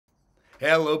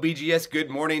Hello, BGS.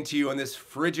 Good morning to you on this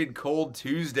frigid, cold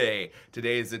Tuesday.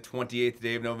 Today is the 28th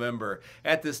day of November.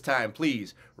 At this time,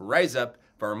 please rise up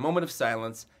for a moment of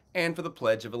silence and for the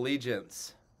Pledge of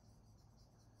Allegiance.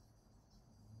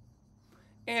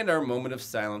 And our moment of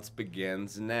silence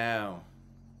begins now.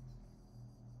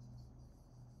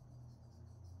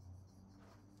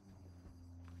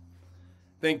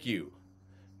 Thank you.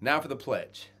 Now for the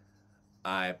pledge.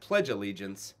 I pledge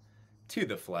allegiance to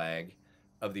the flag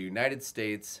of the United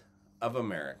States of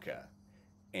America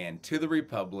and to the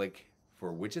republic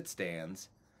for which it stands,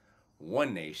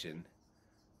 one nation,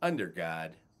 under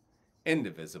God,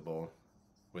 indivisible,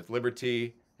 with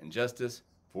liberty and justice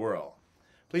for all.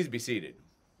 Please be seated.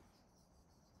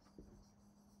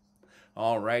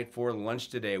 All right, for lunch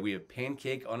today, we have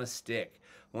pancake on a stick.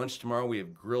 Lunch tomorrow, we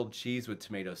have grilled cheese with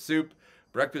tomato soup.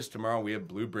 Breakfast tomorrow, we have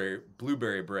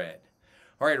blueberry bread.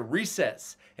 All right,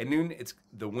 recess. At noon,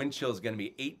 the wind chill is going to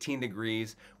be 18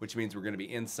 degrees, which means we're going to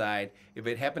be inside. If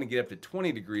it happened to get up to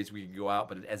 20 degrees, we could go out,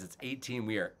 but as it's 18,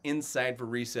 we are inside for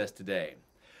recess today.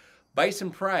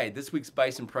 Bison Pride. This week's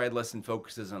Bison Pride lesson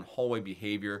focuses on hallway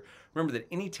behavior. Remember that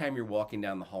anytime you're walking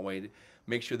down the hallway,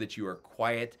 make sure that you are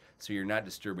quiet so you're not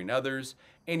disturbing others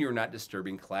and you're not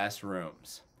disturbing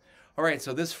classrooms. All right,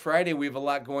 so this Friday we have a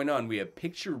lot going on. We have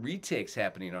picture retakes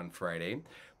happening on Friday.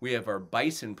 We have our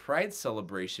Bison Pride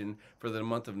celebration for the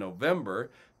month of November.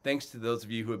 Thanks to those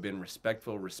of you who have been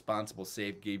respectful, responsible,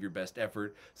 safe, gave your best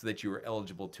effort so that you were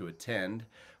eligible to attend.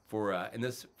 For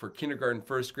kindergarten,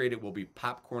 first grade, it will be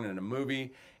popcorn and a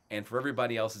movie. And for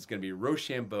everybody else, it's going to be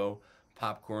Rochambeau,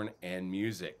 popcorn, and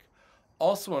music.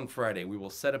 Also on Friday, we will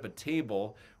set up a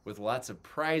table with lots of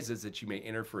prizes that you may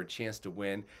enter for a chance to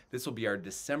win. This will be our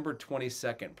December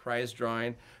 22nd prize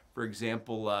drawing. For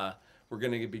example, we're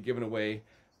going to be giving away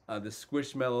the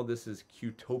Squishmallow. This is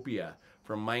Qtopia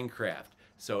from Minecraft.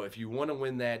 So if you want to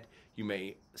win that, you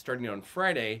may, starting on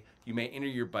Friday, you may enter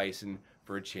your Bison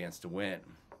for a chance to win.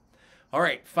 All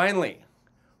right, finally,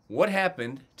 what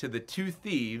happened to the two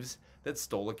thieves that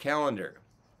stole a calendar?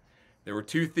 There were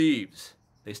two thieves.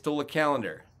 They stole a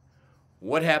calendar.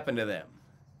 What happened to them?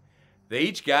 They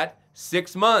each got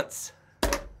 6 months.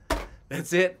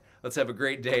 That's it. Let's have a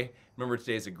great day. Remember,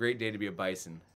 today is a great day to be a Bison.